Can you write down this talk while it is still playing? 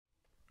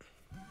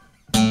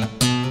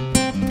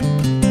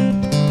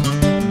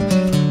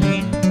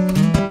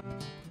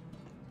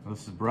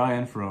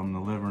Brian from the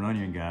Liver and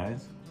Onion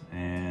guys,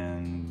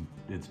 and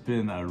it's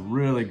been a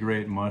really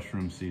great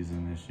mushroom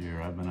season this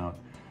year. I've been out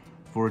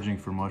foraging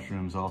for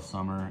mushrooms all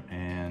summer,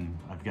 and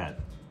I've got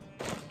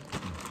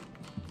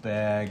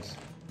bags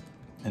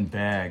and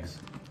bags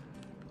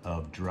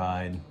of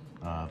dried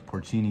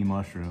porcini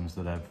mushrooms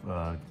that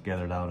I've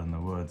gathered out in the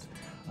woods.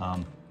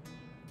 And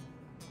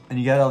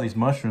you got all these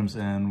mushrooms,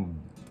 and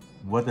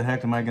what the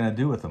heck am I gonna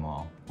do with them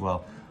all?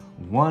 Well,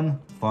 one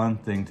fun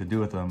thing to do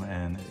with them,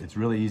 and it's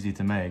really easy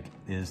to make,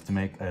 is to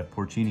make a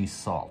porcini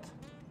salt.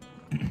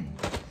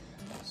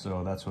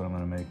 So that's what I'm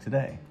gonna make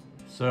today.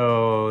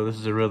 So this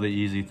is a really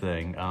easy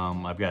thing.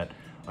 I've got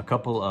a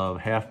couple of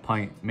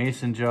half-pint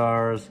mason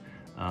jars.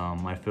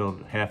 I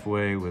filled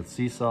halfway with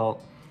sea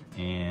salt,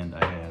 and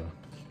I have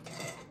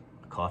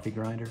a coffee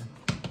grinder,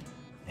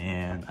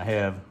 and I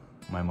have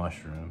my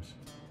mushrooms.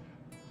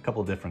 A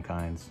couple different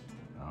kinds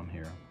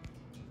here.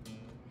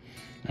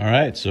 All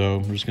right, so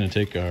we're just gonna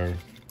take our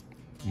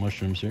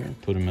mushrooms here,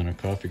 put them in a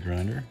coffee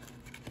grinder.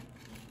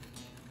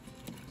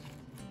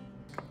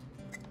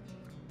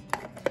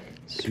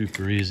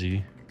 Super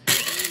easy.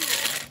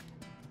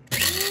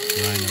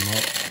 Grind them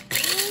up.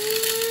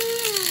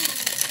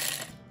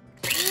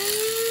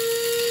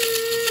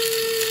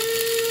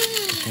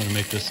 Just want to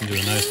make this into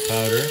a nice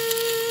powder.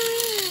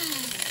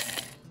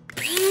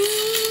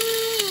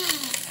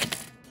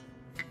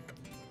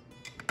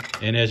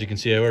 And as you can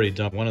see, I already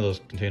dumped one of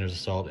those containers of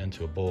salt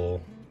into a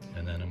bowl,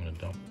 and then I'm going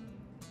to dump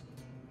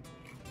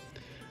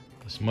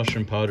this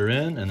mushroom powder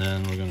in, and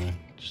then we're going to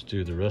just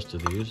do the rest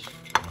of these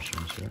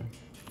mushrooms here.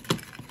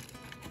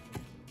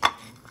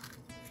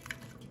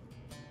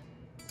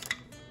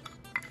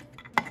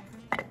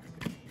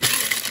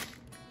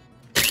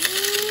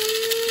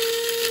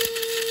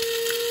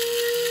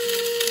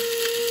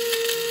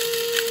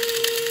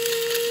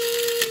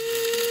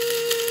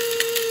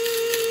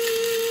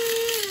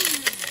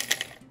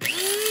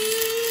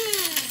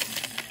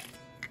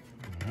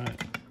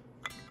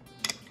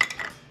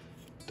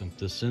 Dump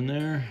this in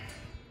there.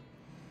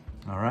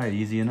 All right,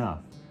 easy enough.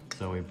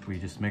 So we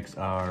just mix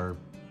our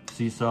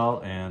sea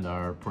salt and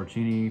our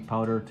porcini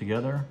powder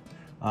together.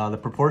 The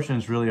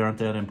proportions really aren't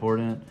that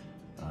important.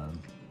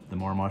 The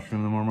more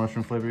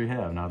mushroom flavor you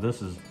have. Now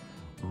this is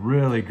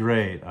really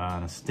great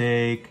on a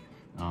steak.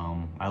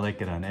 I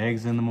like it on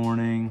eggs in the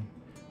morning.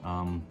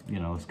 You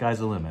know, the sky's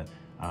the limit.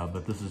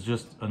 But this is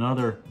just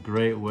another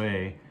great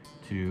way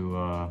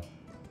to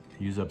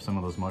use up some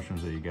of those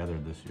mushrooms that you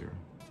gathered this year.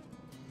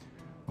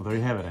 Well, there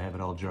you have it. I have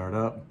it all jarred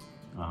up.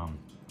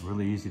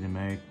 Really easy to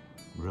make,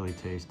 really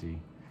tasty.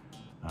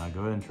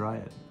 Go ahead and try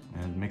it.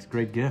 And it makes a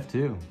great gift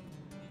too.